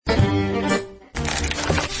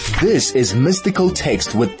This is Mystical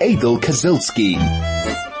Text with Adel Kazilski.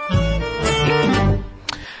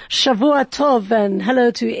 Shavua Tov, and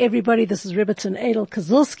hello to everybody. This is Rebbetzin Adel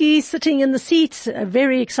Kazilski sitting in the seat,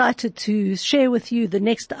 very excited to share with you the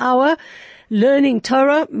next hour, learning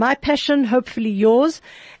Torah, my passion, hopefully yours.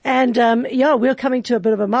 And we're coming to a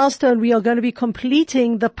bit of a milestone. We are going to be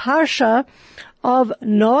completing the Parsha of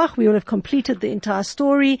Noach. We will have completed the entire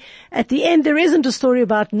story. At the end, there isn't a story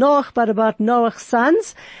about Noach, but about Noach's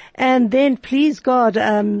sons. And then, please God,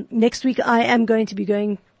 next week I am going to be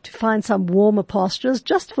going to find some warmer pastures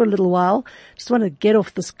just for a little while. Just want to get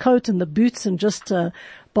off this coat and the boots and just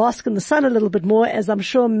bask in the sun a little bit more, as I'm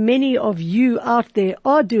sure many of you out there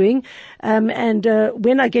are doing. And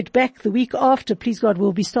when I get back the week after, please God,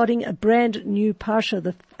 we'll be starting a brand new parsha,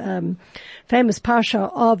 the famous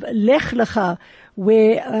parsha of Lech Lecha,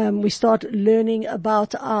 where we start learning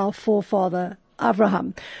about our forefather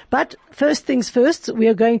Abraham. But first things first, we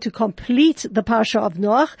are going to complete the Parsha of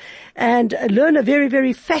Noach and learn a very,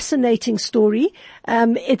 very fascinating story.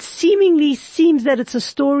 It seemingly seems that it's a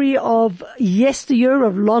story of yesteryear,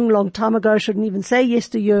 of long, long time ago. I shouldn't even say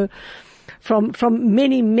yesteryear, from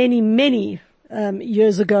many, many, many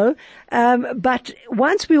years ago. But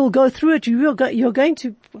once we will go through it, you're going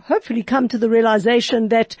to hopefully come to the realization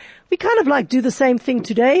that we kind of like do the same thing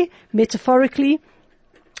today, metaphorically.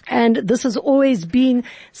 And this has always been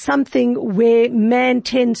something where man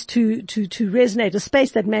tends to resonate. A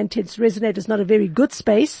space that man tends to resonate is not a very good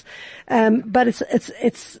space, but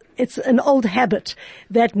it's an old habit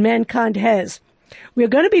that mankind has. We're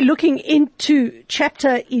going to be looking into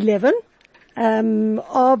chapter 11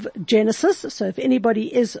 of Genesis. So if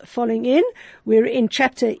anybody is following in, we're in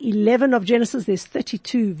chapter 11 of Genesis. There's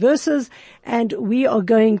 32 verses, and we are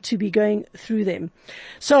going to be going through them.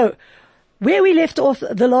 So where we left off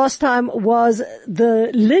the last time was the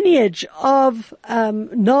lineage of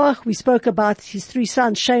Noach. We spoke about his three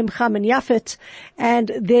sons, Shem, Ham, and Yafet,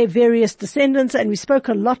 and their various descendants, and we spoke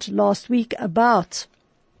a lot last week about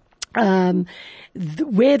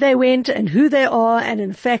where they went and who they are, and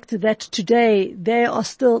in fact that today they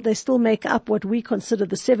still make up what we consider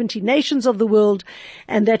the 70 nations of the world,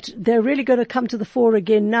 and that they're really going to come to the fore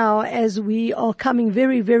again now as we are coming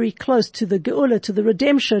very, very close to the Geula, to the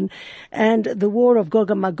redemption and the war of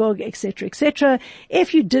Gog and Magog, etc., etc.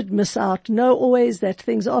 If you did miss out, know always that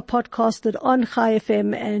things are podcasted on Chai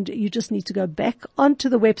FM, and you just need to go back onto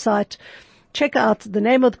the website, check out the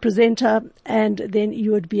name of the presenter, and then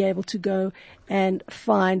you would be able to go and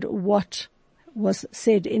find what was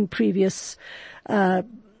said in previous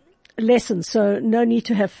lessons. So no need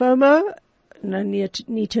to have FOMO, no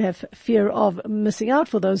need to have fear of missing out.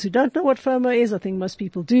 For those who don't know what FOMO is, I think most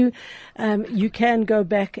people do. You can go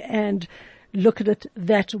back and look at it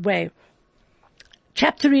that way.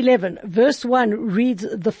 Chapter 11, verse 1 reads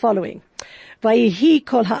the following: Vayehi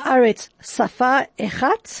kol haaretz safa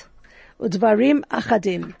echat udvarim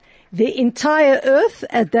achadim. The entire earth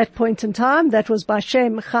at that point in time, that was by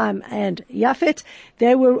Shem, Ham, and Yafet,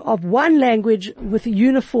 they were of one language with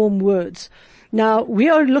uniform words. Now, we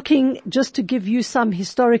are looking, just to give you some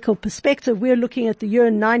historical perspective, we're looking at the year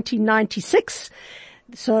 1996.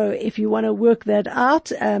 So if you want to work that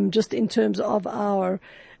out, just in terms of our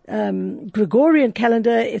Gregorian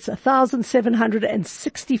calendar, it's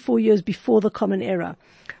 1,764 years before the Common Era.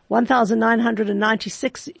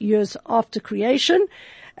 1,996 years after creation.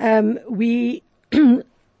 We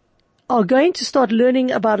are going to start learning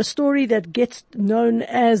about a story that gets known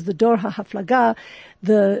as the Dor HaHaflaga,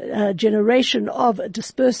 the generation of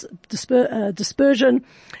dispersion,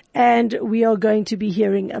 and we are going to be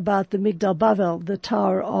hearing about the Migdal Bavel, the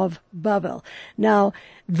Tower of Babel. Now,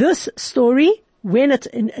 this story, when it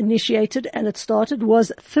initiated and it started,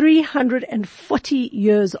 was 340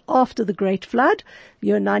 years after the Great Flood,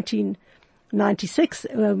 year 1996.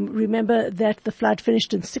 Remember that the flood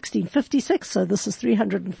finished in 1656, so this is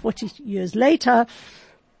 340 years later.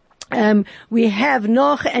 We have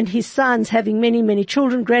Noach and his sons having many, many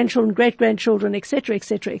children, grandchildren, great-grandchildren, etc.,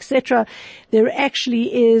 etc., etc. There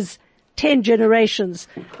actually is 10 generations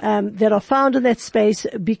that are found in that space,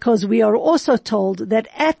 because we are also told that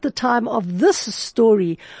at the time of this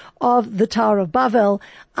story of the Tower of Babel,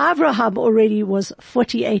 Abraham already was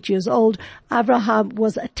 48 years old. Abraham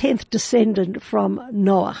was a 10th descendant from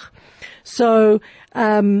Noach. So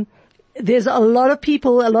there's a lot of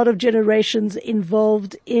people, a lot of generations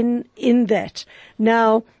involved in that.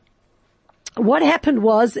 Now, what happened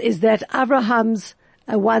is that Abraham's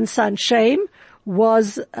one son, Shem,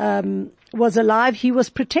 was alive. He was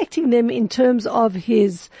protecting them in terms of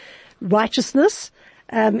his righteousness.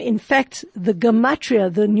 In fact, the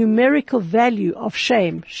gematria, the numerical value of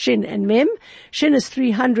Shem, Shin and Mem, Shin is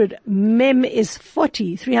 300, Mem is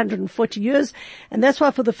 340 years. And that's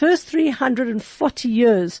why for the first 340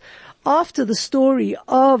 years after the story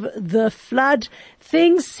of the flood,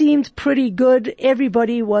 things seemed pretty good.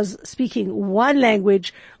 Everybody was speaking one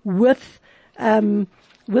language with the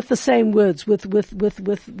same words, with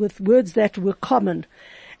words that were common.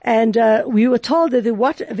 And we were told that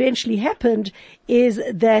what eventually happened is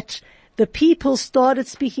that the people started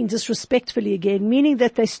speaking disrespectfully again, meaning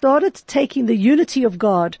that they started taking the unity of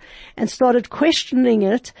God and started questioning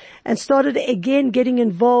it and started again getting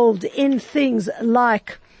involved in things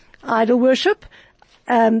like idol worship.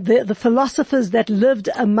 The philosophers that lived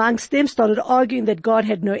amongst them started arguing that God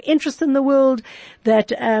had no interest in the world, that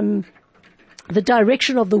the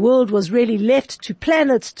direction of the world was really left to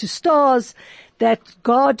planets, to stars, that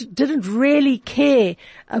God didn't really care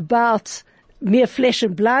about mere flesh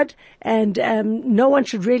and blood, and no one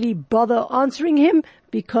should really bother answering him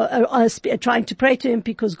because trying to pray to him,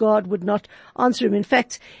 because God would not answer him. In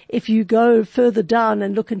fact, if you go further down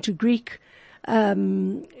and look into Greek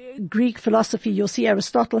philosophy, you'll see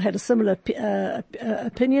Aristotle had a similar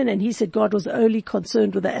opinion, and he said God was only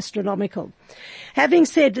concerned with the astronomical. Having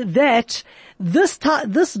said that, this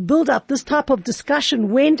build-up, this type of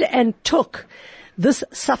discussion went and took this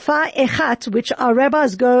Safa Echat, which our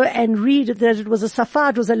rabbis go and read that it was a Safa,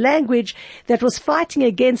 it was a language that was fighting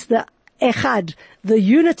against the Echad, the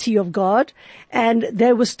unity of God, and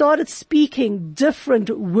they started speaking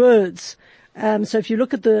different words. So if you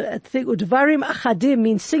look at the thing, Udvarim Achadim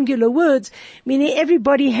means singular words, meaning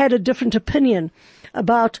everybody had a different opinion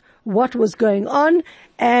about what was going on,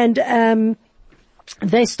 and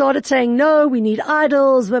they started saying, no, we need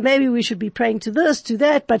idols, but maybe we should be praying to this, to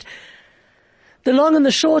that. But the long and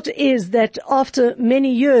the short is that after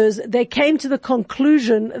many years, they came to the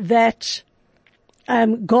conclusion that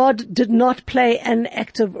God did not play an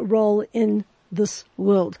active role in this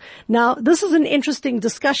world. Now, this is an interesting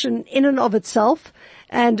discussion in and of itself,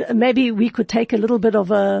 and maybe we could take a little bit of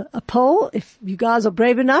a poll if you guys are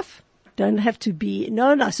brave enough. Don't have to be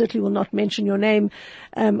known. I certainly will not mention your name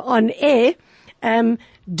on air.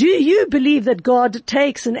 Do you believe that God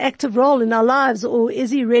takes an active role in our lives, or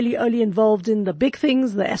is he really only involved in the big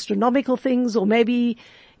things, the astronomical things, or maybe,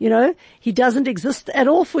 he doesn't exist at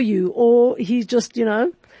all for you, or he's just,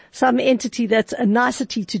 some entity that's a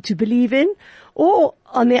nicety to believe in? Or,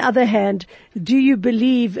 on the other hand, do you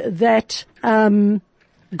believe that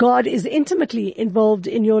God is intimately involved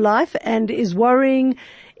in your life and is worrying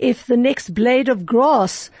if the next blade of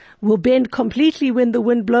grass will bend completely when the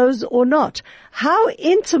wind blows or not? How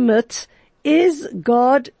intimate is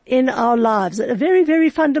God in our lives? A very, very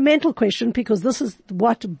fundamental question, because this is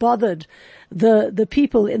what bothered the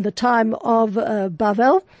people in the time of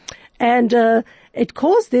Bavel, and it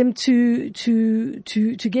caused them to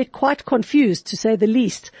get quite confused, to say the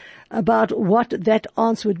least, about what that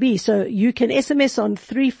answer would be. So you can SMS on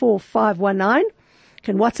 34519,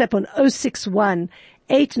 can WhatsApp on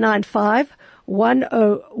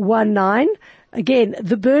 061-895-1019. Again,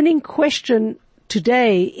 the burning question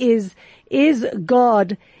today is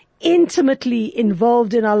God intimately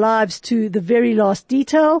involved in our lives to the very last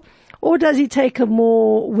detail? Or does he take a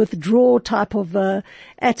more withdraw type of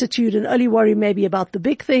attitude and only worry maybe about the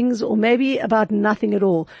big things, or maybe about nothing at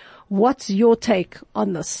all? What's your take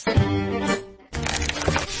on this?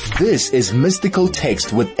 This is Mystical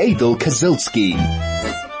Text with Adel Kazilsky.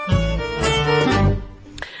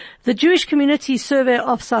 The Jewish Community Survey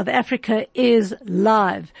of South Africa is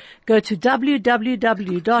live. Go to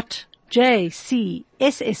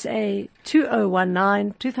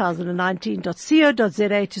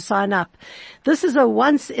www.jcssa2019.co.za to sign up. This is a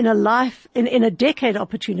once in a decade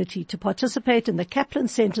opportunity to participate in the Kaplan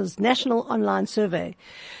Center's National Online Survey.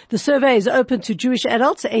 The survey is open to Jewish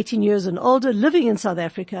adults 18 years and older living in South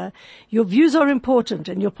Africa. Your views are important,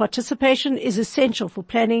 and your participation is essential for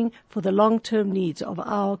planning for the long-term needs of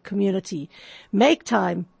our community. Make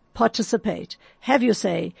time, participate, have your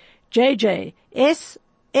say.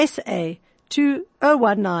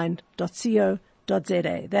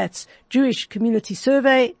 JJSSA2019.co.za. That's Jewish Community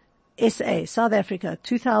Survey SA, South Africa,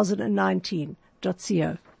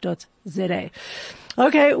 2019.co.za.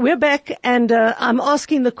 Okay, we're back, and I'm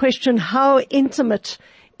asking the question, how intimate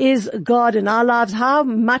is God in our lives? How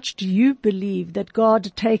much do you believe that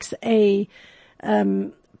God takes a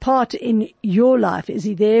part in your life? Is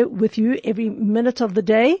he there with you every minute of the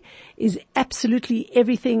day? Is absolutely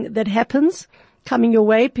everything that happens? coming your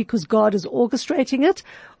way because God is orchestrating it?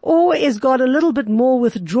 Or is God a little bit more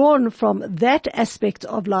withdrawn from that aspect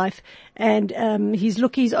of life, and he's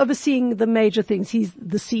overseeing the major things? He's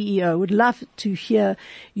the CEO. Would love to hear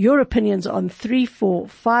your opinions on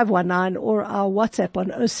 34519 or our WhatsApp on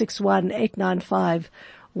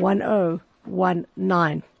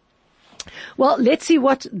 061-895-1019. Well, let's see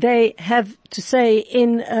what they have to say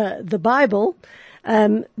in the Bible.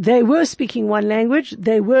 They were speaking one language.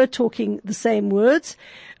 They were talking the same words.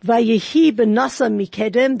 Vayehi benasa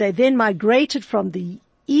mikedem. They then migrated from the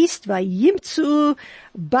east. Vayimtzu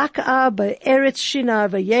bak'a be'eretz Shinar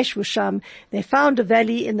vayesh v'sham. They found a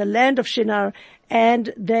valley in the land of Shinar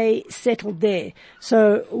and they settled there.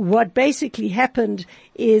 So what basically happened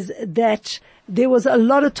is that there was a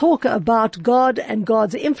lot of talk about God and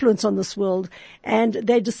God's influence on this world, and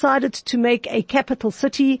they decided to make a capital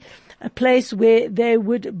city, a place where they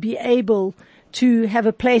would be able to have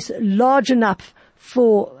a place large enough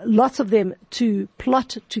for lots of them to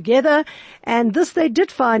plot together. And this they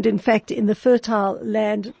did find, in fact, in the fertile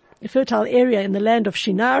area in the land of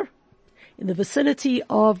Shinar, in the vicinity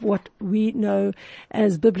of what we know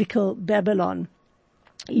as biblical Babylon,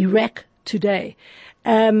 Iraq today.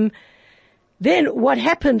 Then what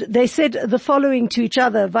happened, they said the following to each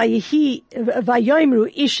other,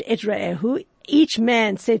 Vayoimru ish et re'ehu. Each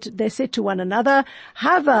man they said to one another,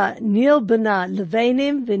 Hava nil bena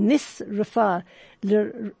levenim v'nis refa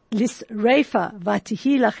lisrefa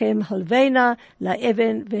vatihi lachem halvena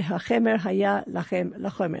laeven v'hachemer haya lachem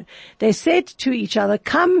lachomer. They said to each other,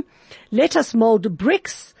 come, let us mold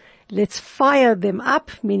bricks, let's fire them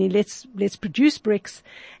up, meaning let's produce bricks.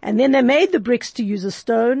 And then they made the bricks to use a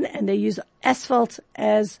stone, and they used asphalt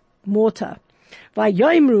as mortar.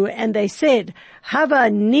 Vayoimru, and they said, Hava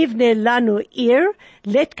nivne lanu ir,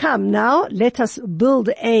 let us build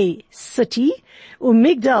a city,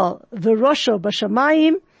 umigdal v'rosho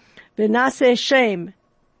b'shamayim, v'nase shem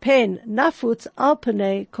pen nafutz al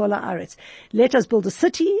penei kol haaretz. Let us build a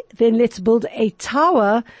city, then let's build a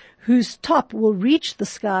tower whose top will reach the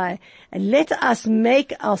sky, and let us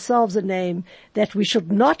make ourselves a name that we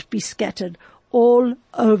should not be scattered all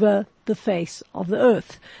over the face of the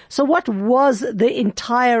earth. So what was the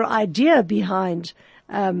entire idea behind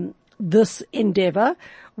this endeavor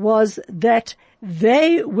was that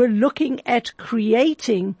they were looking at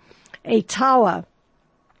creating a tower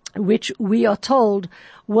which we are told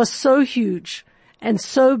was so huge and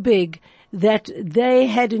so big that they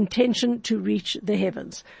had intention to reach the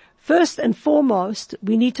heavens. First and foremost,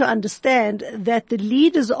 we need to understand that the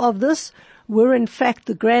leaders of this were in fact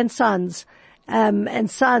the grandsons and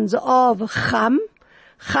sons of Ham.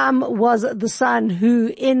 Ham was the son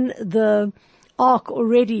who in the ark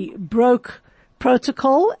already broke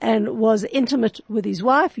protocol and was intimate with his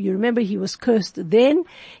wife. You remember he was cursed then.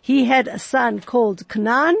 He had a son called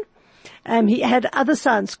Canaan. He had other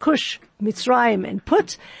sons, Cush, Mitzrayim, and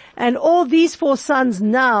Put. And all these four sons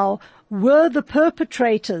now were the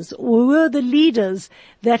perpetrators, or were the leaders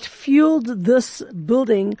that fueled this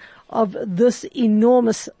building of this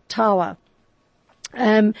enormous tower.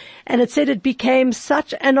 And it said it became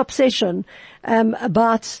such an obsession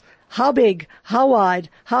about how big, how wide,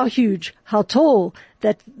 how huge, how tall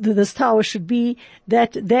that this tower should be,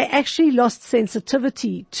 that they actually lost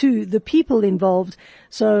sensitivity to the people involved.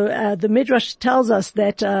 So the Midrash tells us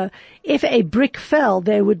that if a brick fell,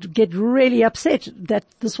 they would get really upset that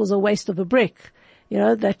this was a waste of a brick. You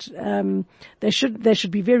know, that they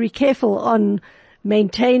should be very careful on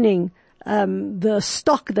maintaining the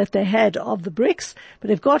stock that they had of the bricks.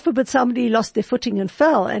 But if God forbid somebody lost their footing and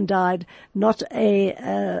fell and died, they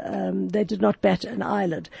did not bat an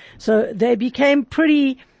eyelid. So they became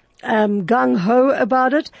pretty gung-ho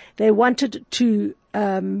about it. They wanted to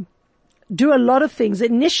do a lot of things.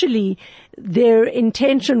 Initially, their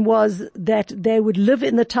intention was that they would live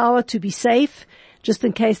in the tower to be safe, just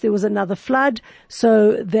in case there was another flood.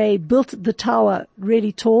 So they built the tower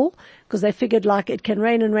really tall, because they figured like it can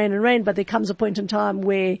rain and rain and rain, but there comes a point in time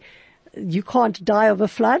where you can't die of a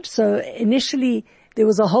flood. So initially there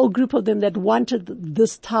was a whole group of them that wanted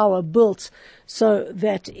this tower built so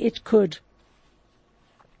that it could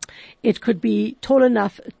be tall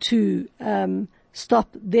enough to stop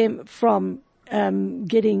them from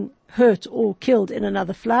getting hurt or killed in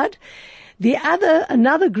another flood.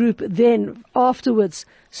 Another group then afterwards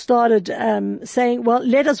started saying, well,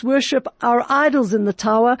 let us worship our idols in the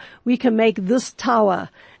tower. We can make this tower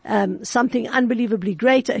something unbelievably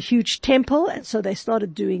great, a huge temple. And so they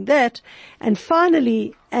started doing that. And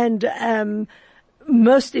finally,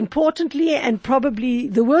 most importantly, and probably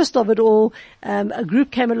the worst of it all, a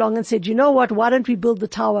group came along and said, you know what, why don't we build the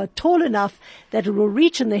tower tall enough that it will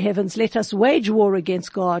reach in the heavens? Let us wage war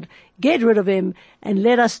against God, get rid of him, and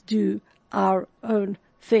let us do our own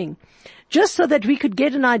thing. Just so that we could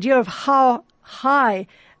get an idea of how high,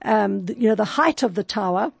 the height of the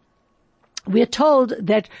tower. We're told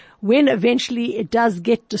that when eventually it does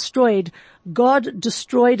get destroyed, God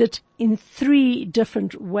destroyed it in 3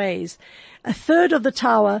 different ways. A third of the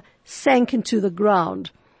tower sank into the ground.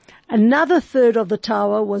 Another third of the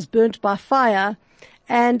tower was burnt by fire,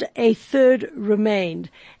 and a third remained.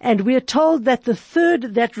 And we are told that the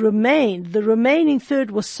third that remained, the remaining third,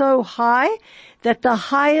 was so high that the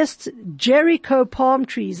highest Jericho palm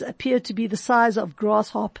trees appeared to be the size of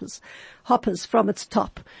grasshoppers from its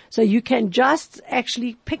top. So you can just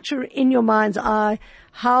actually picture in your mind's eye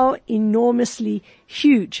how enormously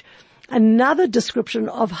huge. Another description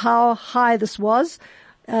of how high this was,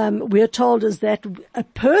 we are told, is that a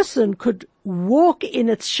person could walk in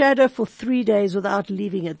its shadow for 3 days without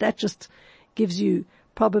leaving it. That just gives you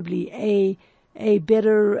probably a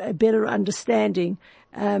better understanding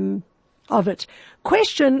of it.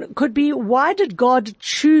 Question could be, why did God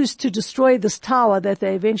choose to destroy this tower that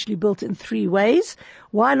they eventually built in 3 ways?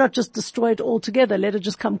 Why not just destroy it altogether? Let it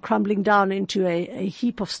just come crumbling down into a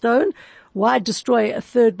heap of stone? Why destroy a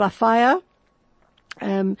third by fire,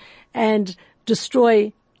 and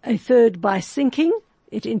destroy a third by sinking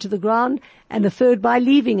it into the ground, and a third by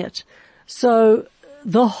leaving it? So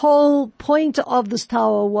the whole point of this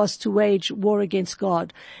tower was to wage war against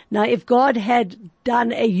God. Now, if God had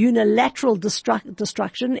done a unilateral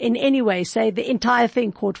destruction in any way, say the entire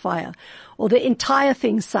thing caught fire, or the entire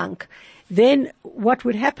thing sunk, then what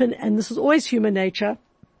would happen, and this is always human nature,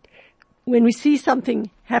 when we see something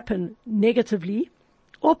happen negatively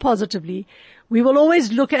or positively, we will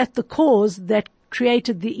always look at the cause that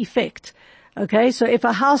created the effect. Okay, so if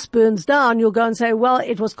a house burns down, you'll go and say, well,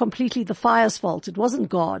 it was completely the fire's fault. It wasn't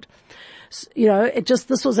God.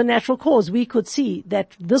 This was a natural cause. We could see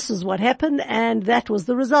that this is what happened, and that was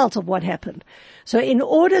the result of what happened. So in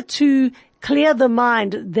order to clear the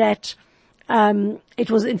mind that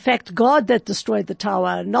it was in fact God that destroyed the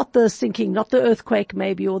tower, not the sinking, not the earthquake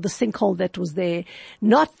maybe, or the sinkhole that was there,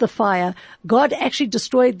 not the fire. God actually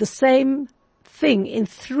destroyed the same thing in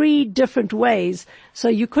 3 different ways. So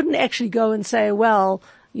you couldn't actually go and say, well,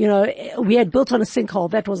 we had built on a sinkhole.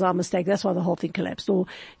 That was our mistake. That's why the whole thing collapsed. Or,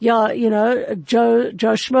 Joe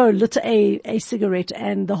Schmo lit a cigarette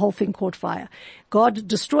and the whole thing caught fire. God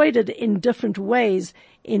destroyed it in different ways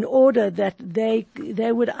in order that they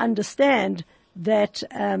would understand that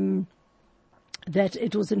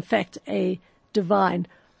it was in fact a divine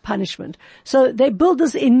punishment. So they built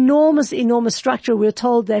this enormous structure. We're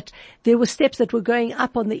told that there were steps that were going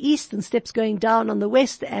up on the east and steps going down on the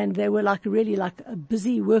west, and they were really like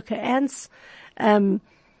busy worker ants,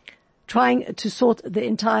 trying to sort the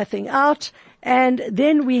entire thing out. And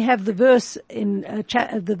then we have the verse in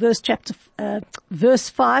verse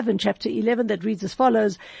 5 in chapter 11 that reads as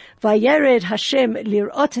follows: Vayered Hashem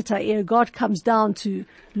lirot et ha'ir. God comes down to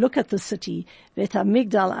look at the city, vet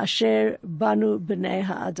hamigdal asher banu bnei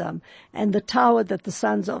ha'adam, and the tower that the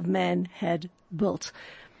sons of man had built.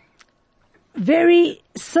 Very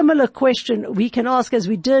similar question we can ask, as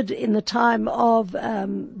we did in the time of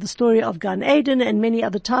the story of Gan Eden and many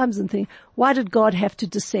other times, and think, why did God have to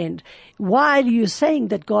descend? Why are you saying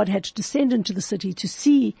that God had to descend into the city to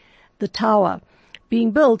see the tower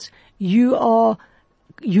being built? You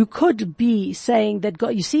could be saying that God,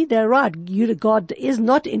 you see, they're right. God is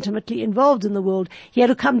not intimately involved in the world. He had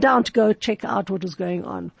to come down to go check out what was going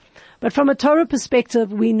on. But from a Torah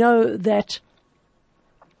perspective, we know that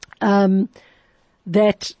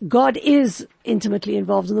God is intimately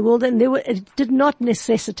involved in the world, and it did not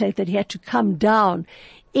necessitate that he had to come down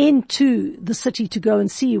into the city to go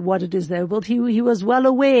and see what it is they built. He was well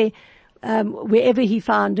aware, wherever he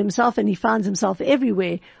found himself, and he finds himself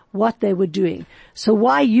everywhere, what they were doing. So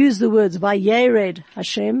why use the words Vayered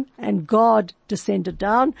Hashem, and God descended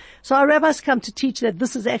down? So our rabbis come to teach that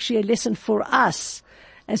this is actually a lesson for us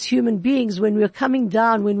as human beings. When we're coming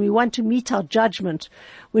down, when we want to meet our judgment,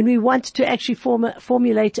 when we want to actually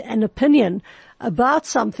formulate an opinion about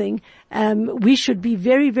something, we should be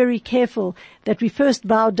very, very careful that we first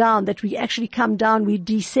bow down, that we actually come down, we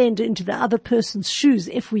descend into the other person's shoes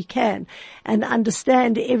if we can, and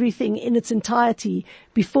understand everything in its entirety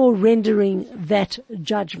before rendering that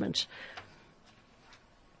judgment.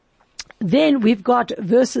 Then we've got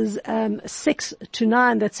verses 6 to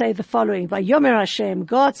 9 that say the following. Vayomer Hashem,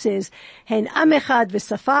 God says, Hen am echad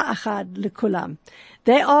v'safa achad lekulam.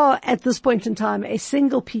 They are, at this point in time, a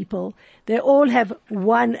single people. They all have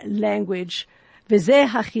one language. V'zeh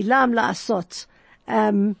hachilam la'asot.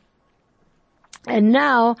 And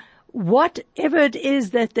now, whatever it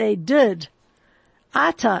is that they did,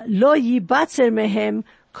 Ata lo yibatzer mehem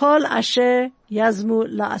kol asher yazmu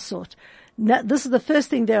la'asot. Now, this is the first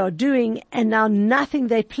thing they are doing, and now nothing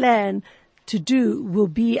they plan to do will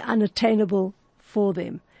be unattainable for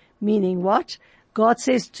them. Meaning what? God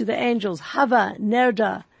says to the angels, Hava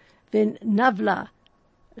nerda ven navla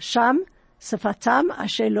sham safatam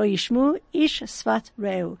asher lo yishmu ish sfat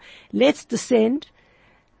reu. Let's descend.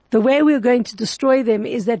 The way we are going to destroy them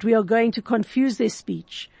is that we are going to confuse their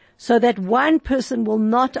speech so that one person will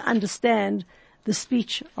not understand the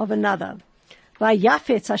speech of another.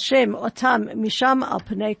 Vayafetz Hashem otam misham al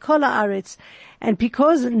pnei kol haaretz. And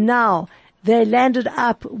because now they landed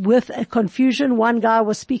up with a confusion. One guy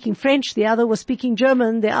was speaking French, the other was speaking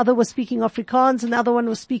German, the other was speaking Afrikaans, and the other one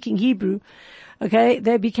was speaking Hebrew. Okay,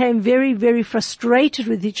 they became very, very frustrated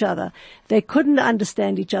with each other. They couldn't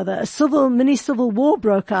understand each other. A mini civil war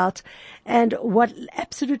broke out. And what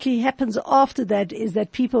absolutely happens after that is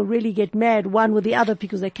that people really get mad one with the other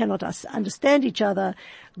because they cannot understand each other.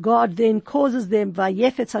 God then causes them,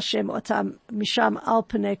 Vayefetz Hashem otam misham al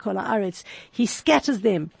pnei kol haaretz. He scatters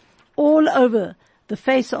them all over the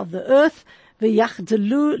face of the earth.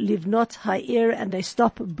 V'yachdelu livnot ha'ir, and they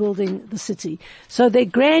stop building the city. So their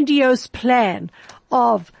grandiose plan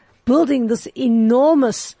of building this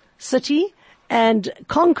enormous city and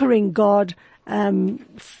conquering God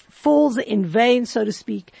falls in vain, so to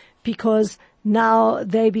speak, because now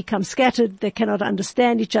they become scattered. They cannot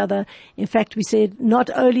understand each other. In fact, we said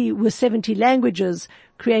not only were 70 languages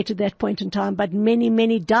created at that point in time, but many,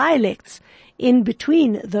 many dialects in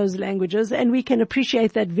between those languages, and we can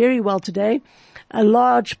appreciate that very well today. A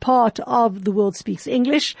large part of the world speaks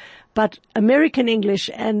English, but American English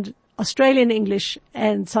and Australian English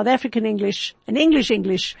and South African English and English,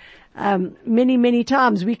 many, many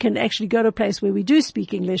times we can actually go to a place where we do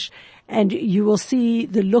speak English and you will see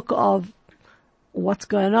the look of what's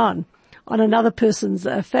going on another person's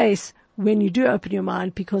face when you do open your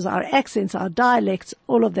mind, because our accents, our dialects,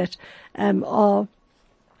 all of that are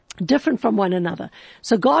different from one another.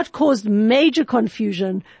 So God caused major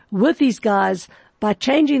confusion with these guys by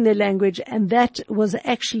changing their language, and that was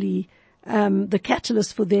actually the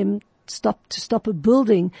catalyst for them to stop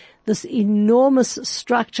building this enormous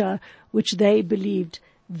structure which they believed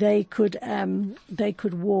they could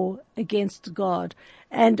war against God.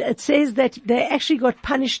 And it says that they actually got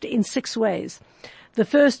punished in 6 ways. The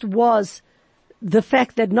first was the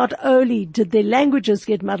fact that not only did their languages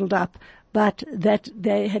get muddled up, but that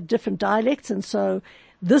they had different dialects. And so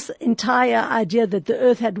this entire idea that the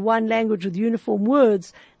earth had one language with uniform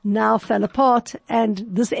words now fell apart. And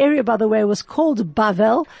this area, by the way, was called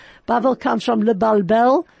Bavel. Bavel comes from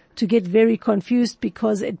lebalbel, to get very confused,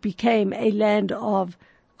 because it became a land of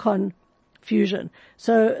confusion.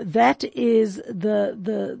 So that is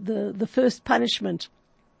the first punishment.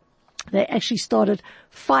 They actually started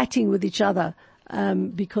fighting with each other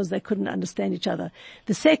because they couldn't understand each other.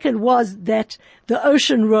 The second was that the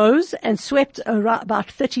ocean rose and swept about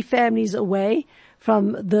 30 families away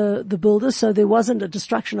from the builders. So there wasn't a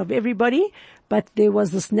destruction of everybody, but there was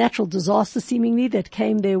this natural disaster seemingly that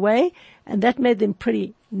came their way, and that made them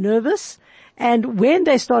pretty nervous. And when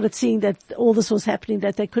they started seeing that all this was happening,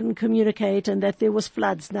 that they couldn't communicate and that there was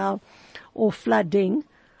floods now, or flooding,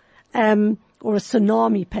 or a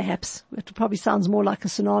tsunami perhaps. It probably sounds more like a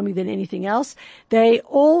tsunami than anything else.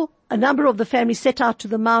 A number of the families set out to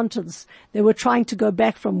the mountains. They were trying to go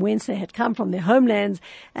back from whence they had come, from their homelands.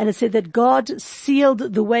 And it said that God sealed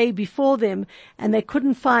the way before them, and they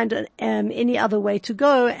couldn't find any other way to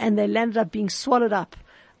go, and they landed up being swallowed up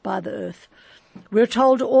by the earth. We're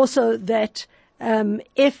told also that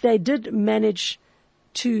if they did manage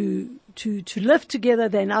to live together,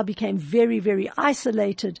 they now became very, very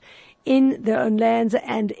isolated in their own lands.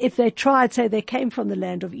 And if they tried, say they came from the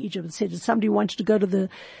land of Egypt, and said if somebody wanted to go to the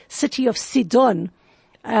city of Sidon,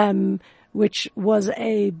 which was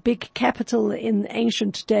a big capital in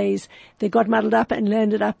ancient days, they got muddled up and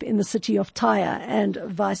landed up in the city of Tyre, and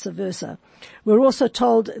vice versa. We're also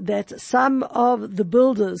told that some of the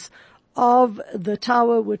builders of the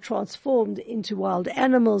tower were transformed into wild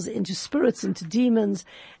animals, into spirits, into demons,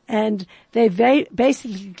 and they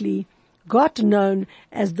basically got known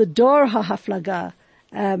as the Dor HaHaflaga,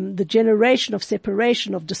 the generation of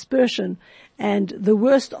separation, of dispersion. And the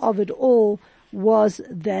worst of it all was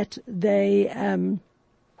that they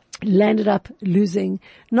landed up losing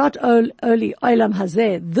not only Olam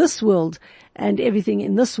Hazeh, this world, and everything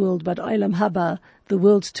in this world, but Olam Haba, the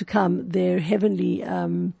world to come, their heavenly,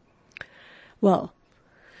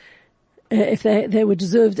 if they were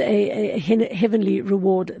deserved a heavenly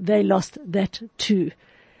reward, they lost that too.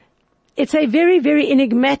 It's a very, very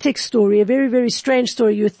enigmatic story, a very, very strange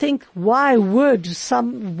story. You would think, why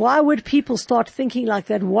would people start thinking like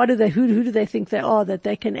that? Who do they think they are, that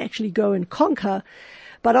they can actually go and conquer?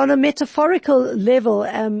 But on a metaphorical level,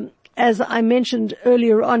 as I mentioned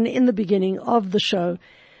earlier on in the beginning of the show,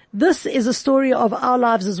 this is a story of our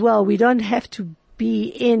lives as well. We don't have to be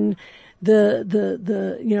in the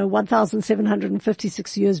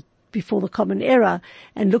 1,756 years before the Common Era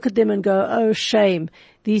and look at them and go, oh, shame.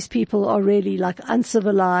 These people are really like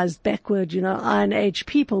uncivilized, backward, Iron Age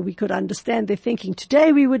people. We could understand their thinking.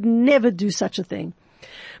 Today we would never do such a thing.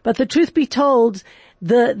 But the truth be told,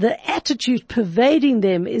 the attitude pervading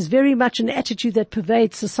them is very much an attitude that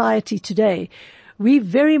pervades society today. We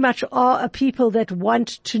very much are a people that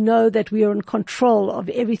want to know that we are in control of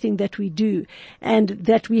everything that we do and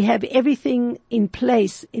that we have everything in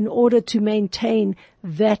place in order to maintain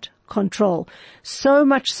that control. So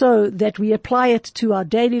much so that we apply it to our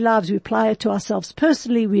daily lives, we apply it to ourselves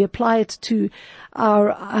personally, we apply it to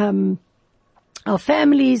our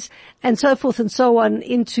families and so forth and so on,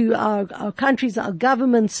 into our countries, our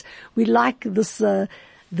governments. We like this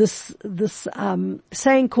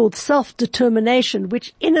saying called self-determination,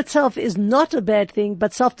 which in itself is not a bad thing,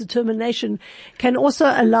 but self-determination can also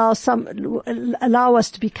allow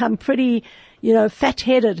us to become pretty,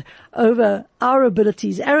 fat-headed over our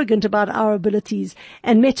abilities, arrogant about our abilities.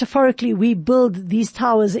 And metaphorically, we build these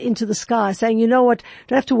towers into the sky saying, you know what,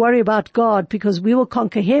 don't have to worry about God because we will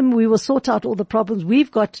conquer him. We will sort out all the problems.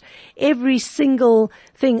 We've got every single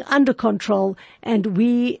thing under control and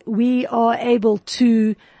we are able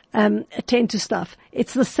to attend to stuff.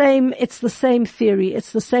 It's the same theory.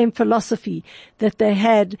 It's the same philosophy that they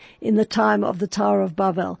had in the time of the Tower of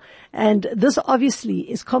Babel. And this obviously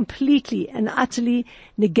is completely and utterly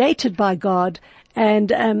negated by God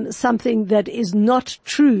and something that is not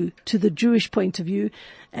true to the Jewish point of view.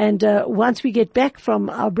 And once we get back from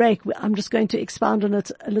our break, I'm just going to expound on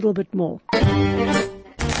it a little bit more.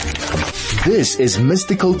 This is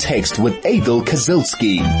Mystical Text with Adel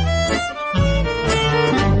Kazilsky.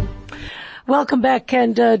 Welcome back,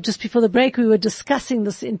 and just before the break we were discussing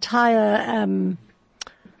this entire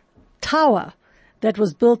tower that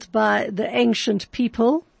was built by the ancient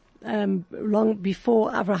people long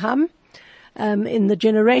before Abraham, in the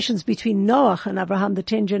generations between Noah and Abraham, the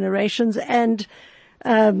 10 generations, and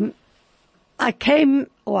I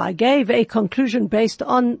gave a conclusion based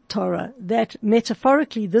on Torah that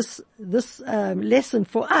metaphorically this lesson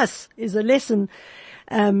for us is a lesson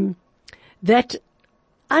that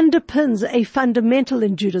underpins a fundamental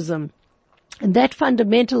in Judaism. And that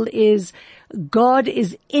fundamental is God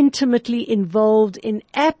is intimately involved in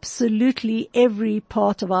absolutely every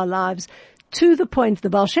part of our lives, to the point the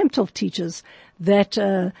Baal Shem Tov teaches that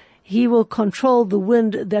he will control the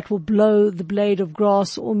wind that will blow the blade of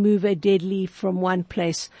grass or move a dead leaf from one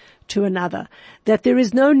place to another. That there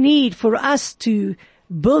is no need for us to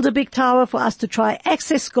build a big tower, for us to try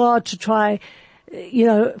access God, to try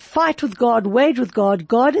fight with God, wage with God.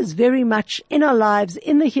 God is very much in our lives,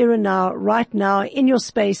 in the here and now, right now, in your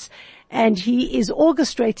space, and he is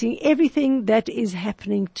orchestrating everything that is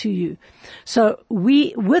happening to you. So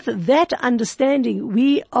with that understanding,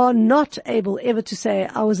 we are not able ever to say,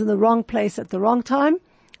 I was in the wrong place at the wrong time.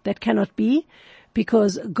 That cannot be,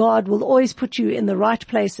 because God will always put you in the right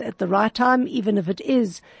place at the right time, even if it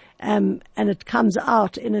is and it comes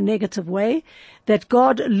out in a negative way, that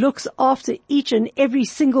God looks after each and every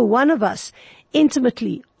single one of us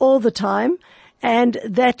intimately all the time, and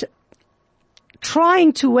that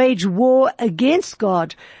trying to wage war against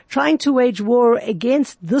God, trying to wage war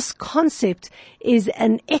against this concept is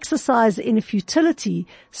an exercise in futility,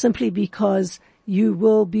 simply because you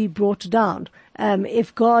will be brought down.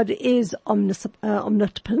 If God is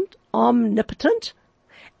omnipotent,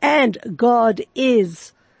 and God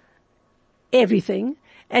is everything,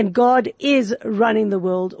 and God is running the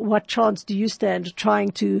world, what chance do you stand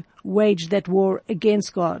trying to wage that war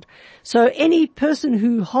against God? So any person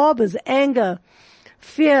who harbors anger,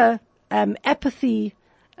 fear, apathy,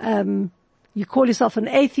 you call yourself an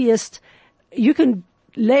atheist, you can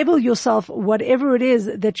label yourself whatever it is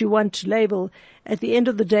that you want to label. At the end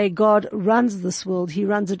of the day, God runs this world. He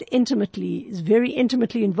runs it intimately. He's very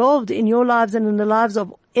intimately involved in your lives and in the lives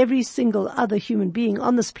of every single other human being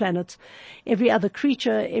on this planet, every other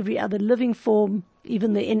creature, every other living form,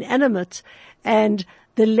 even the inanimate. And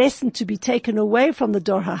the lesson to be taken away from the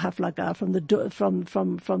Dor HaHaflaga,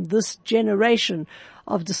 from this generation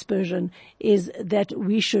of dispersion, is that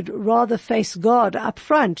we should rather face God up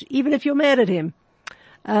front, even if you're mad at him,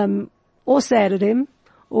 or sad at him,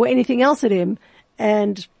 or anything else at him,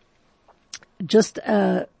 and just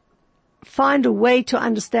find a way to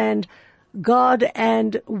understand God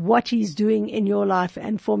and what he's doing in your life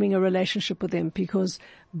and forming a relationship with him, because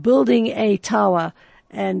building a tower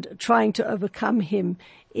and trying to overcome him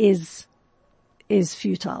is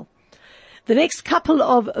futile. The next couple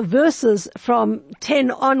of verses from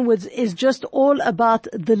 10 onwards is just all about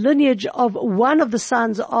the lineage of one of the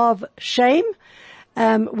sons of Shem,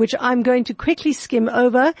 which I'm going to quickly skim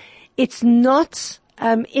over. It's not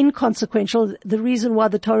inconsequential. The reason why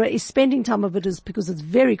the Torah is spending time of it is because it's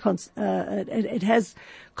very it has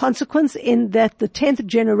consequence in that the 10th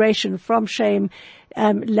generation from Shem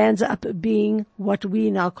lands up being what we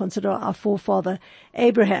now consider our forefather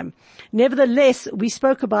Abraham. Nevertheless, we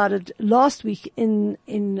spoke about it last week in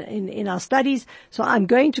our studies, so I'm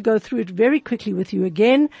going to go through it very quickly with you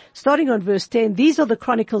again, starting on verse 10. These are the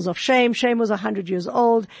chronicles of Shem. Shem was 100 years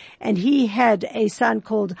old, and he had a son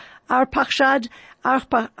called Arpachshad.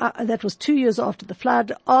 That was 2 years after the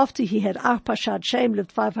flood. After he had Arpachshad, Shem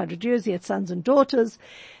lived 500 years. He had sons and daughters.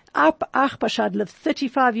 Arpachshad lived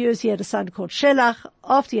 35 years. He had a son called Shelach.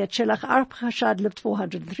 After he had Shelach, Arpachshad lived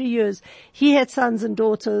 403 years. He had sons and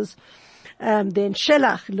daughters. Then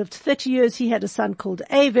Shelach lived 30 years. He had a son called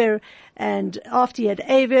Aver. And after he had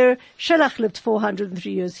Aver, Shelach lived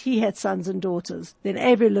 403 years. He had sons and daughters. Then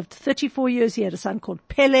Aver lived 34 years. He had a son called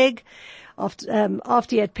Peleg. After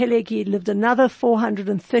he had Peleg, he lived another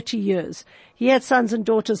 430 years. He had sons and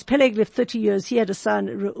daughters. Peleg lived 30 years. He had a son,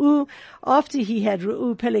 Reu. After he had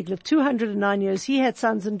Reu, Peleg lived 209 years. He had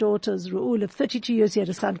sons and daughters. Reu lived 32 years. He had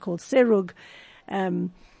a son called Serug.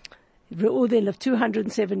 Reu then lived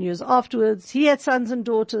 207 years afterwards. He had sons and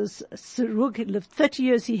daughters. Serug lived 30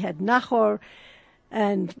 years. He had Nachor.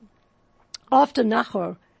 And after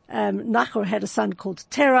Nachor, Nachor had a son called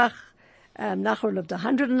Terach. Nachor lived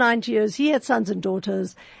 190 years. He had sons and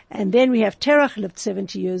daughters. And then we have Terach lived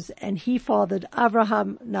 70 years, and he fathered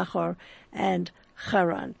Avraham, Nachor, and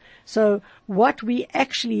Haran. So what we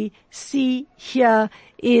actually see here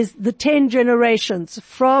is the 10 generations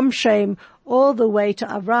from Shem all the way to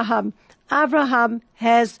Avraham. Avraham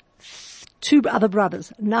has two other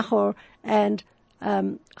brothers, Nachor and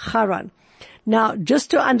Haran. Now,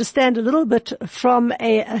 just to understand a little bit from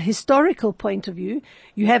a historical point of view,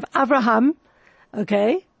 you have Avraham,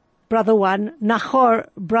 okay, brother 1, Nachor,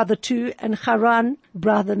 brother 2, and Haran,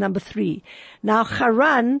 brother number 3. Now,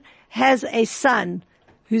 Haran has a son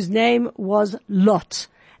whose name was Lot.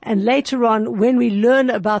 And later on, when we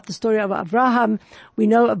learn about the story of Avraham, we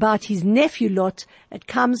know about his nephew Lot. It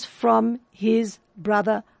comes from his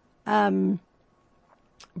brother Haran.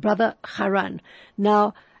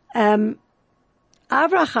 Now,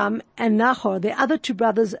 Avraham and Nachor, the other two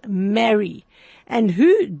brothers, marry. And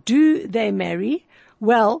who do they marry?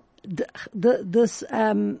 Well, this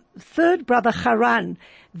third brother Haran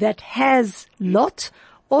that has Lot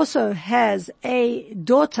also has a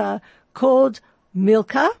daughter called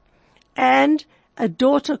Milcah and a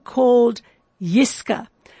daughter called Yiscah.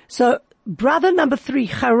 So brother number 3,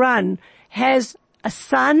 Haran, has a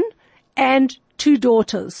son and 2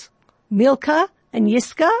 daughters. Milcah and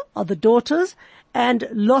Yiscah are the daughters, and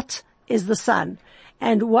Lot is the son.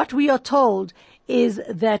 And what we are told is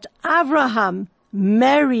that Avraham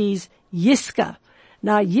marries Yiscah.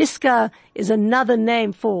 Now, Yiscah is another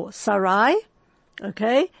name for Sarai,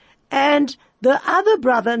 okay? And the other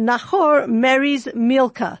brother, Nachor, marries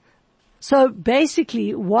Milcah. So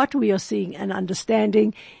basically what we are seeing and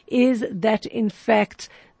understanding is that, in fact,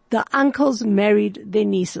 the uncles married their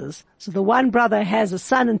nieces. So the one brother has a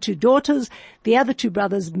son and 2 daughters. The other 2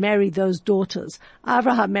 brothers marry those daughters.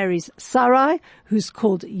 Avraham marries Sarai, who's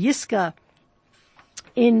called Yiscah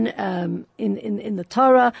in the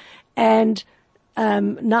Torah, and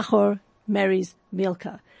Nachor marries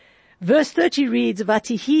Milcah. Verse 30 reads,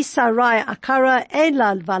 Vatihi Sarai akara ein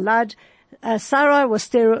la valad. Sarai was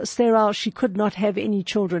sterile. She could not have any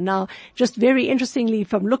children. Now, just very interestingly,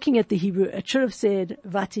 from looking at the Hebrew, it should have said,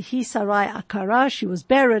 Vatihi Sarai akara. She was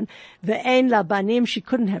barren. Ve'ein la banim. She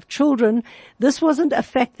couldn't have children. This wasn't a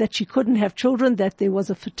fact that she couldn't have children, that there was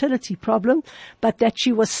a fertility problem, but that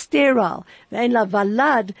she was sterile. Ve'ein la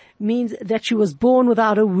valad means that she was born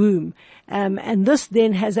without a womb. And this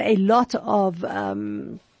then has a lot of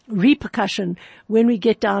repercussion when we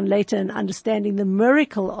get down later in understanding the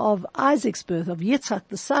miracle of Isaac's birth, of Yitzhak,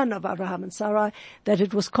 the son of Abraham and Sarai, that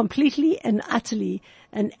it was completely and utterly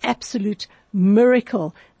an absolute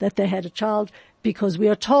miracle that they had a child, because we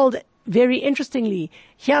are told, very interestingly,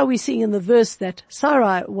 here we see in the verse that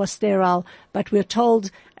Sarai was sterile, but we're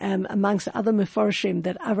told, amongst other Meforshim,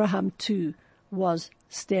 that Abraham too was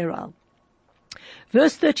sterile.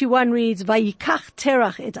 Verse 31 reads, Vayikach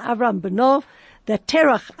Terach et Avram beno, that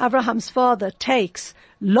Terach, Abraham's father, takes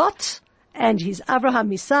Lot and his Abraham,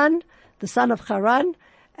 his son, the son of Haran,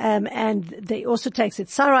 and they also takes it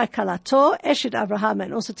Sarai Kalato, Eshet Abraham,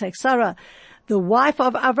 and also takes Sarah, the wife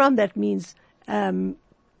of Abraham, that means,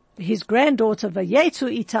 his granddaughter, Vayetzu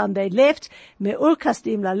itam, they left, Me'ur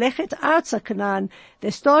Kasdim lalechet arza Canaan,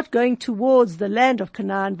 they start going towards the land of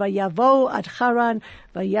Canaan, Vayavo ad Haran,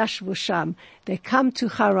 Vayashvu sham, they come to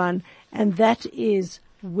Haran, and that is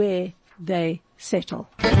where they settle.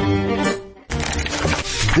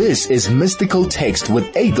 This is Mystical Text with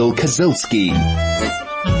Adel Kazilsky.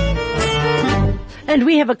 And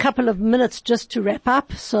we have a couple of minutes just to wrap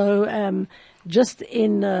up, so just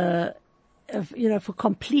in for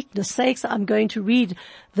completeness sakes, I'm going to read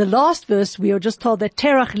the last verse. We are just told that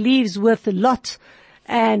Terach leaves with Lot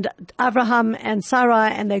and Abraham and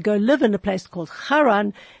Sarai, and they go live in a place called Haran.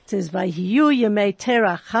 It says, Vahiyu yemei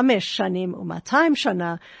Terach 5 shanim u'matayim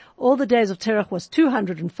shana. All the days of Terach was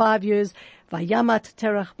 205 years. Vayamat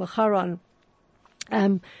Terach b'Haran.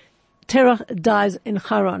 Terach dies in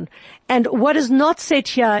Haran. And what is not said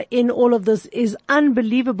here in all of this is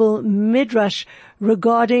unbelievable midrash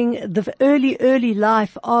regarding the early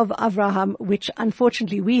life of Abraham, which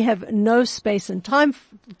unfortunately we have no space and time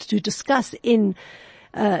to discuss in,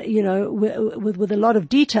 with a lot of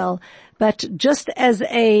detail. But just as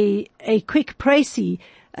a quick précis,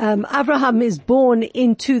 Abraham is born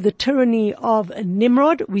into the tyranny of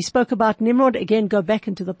Nimrod. We spoke about Nimrod. Again, go back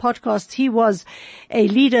into the podcast. He was a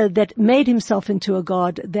leader that made himself into a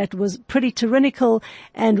god, that was pretty tyrannical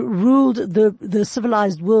and ruled the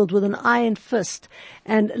civilized world with an iron fist.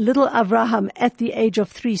 And little Abraham, at the age of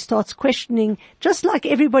 3, starts questioning, just like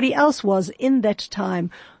everybody else was in that time,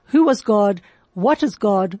 who was God? What is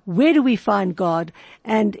God? Where do we find God?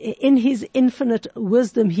 And in his infinite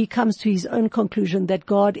wisdom, he comes to his own conclusion that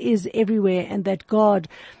God is everywhere and that God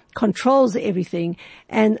controls everything.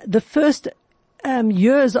 And the first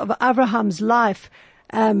years of Abraham's life,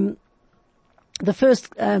 the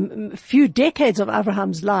first few decades of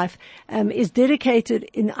Abraham's life is dedicated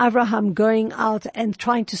in Abraham going out and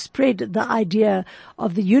trying to spread the idea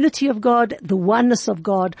of the unity of God, the oneness of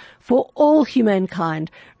God for all humankind.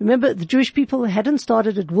 Remember, the Jewish people hadn't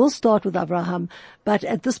started; it will start with Abraham. But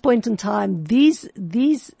at this point in time, these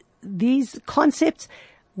concepts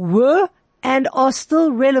were and are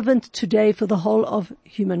still relevant today for the whole of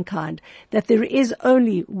humankind. That there is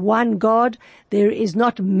only one God, there is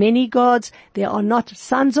not many gods, there are not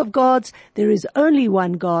sons of gods, there is only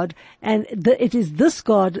one God, and it is this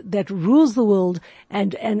God that rules the world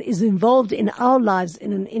and is involved in our lives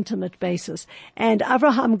in an intimate basis. And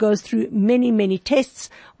Abraham goes through many tests,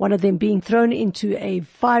 one of them being thrown into a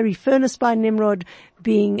fiery furnace by Nimrod,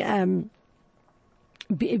 being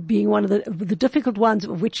one of the difficult ones,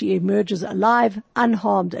 of which he emerges alive,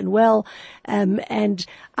 unharmed and well. And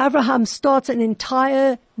Abraham starts an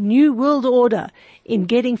entire new world order in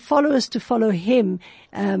getting followers to follow him,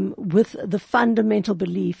 with the fundamental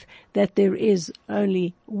belief that there is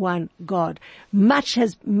only one God. Much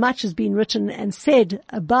has been written and said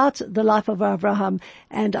about the life of Abraham,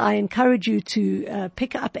 and I encourage you to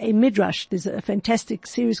pick up a midrash. There's a fantastic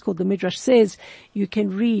series called The Midrash Says. You can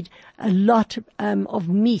read a lot of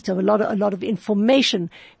meat, of a lot of information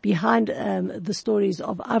behind the stories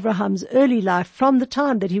of Abraham's early life, from the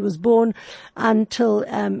time that he was born until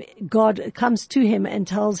God comes to him and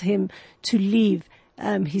tells him to leave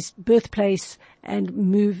his birthplace and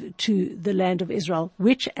move to the land of Israel,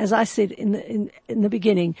 which, as I said in the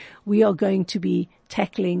beginning, we are going to be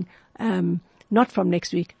tackling, not from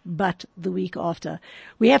next week, but the week after.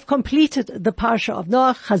 We have completed the parsha of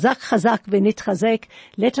Noah. Chazak, chazak, v'nitchazek.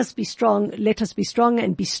 Let us be strong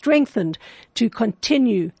and be strengthened to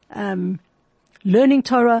continue, learning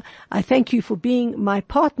Torah. I thank you for being my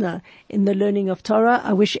partner in the learning of Torah.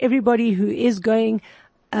 I wish everybody who is going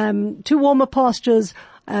to warmer pastures,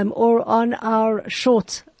 or on our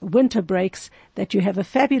short winter breaks, that you have a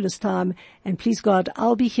fabulous time. And please God,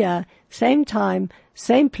 I'll be here, same time,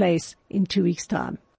 same place, in 2 weeks' time.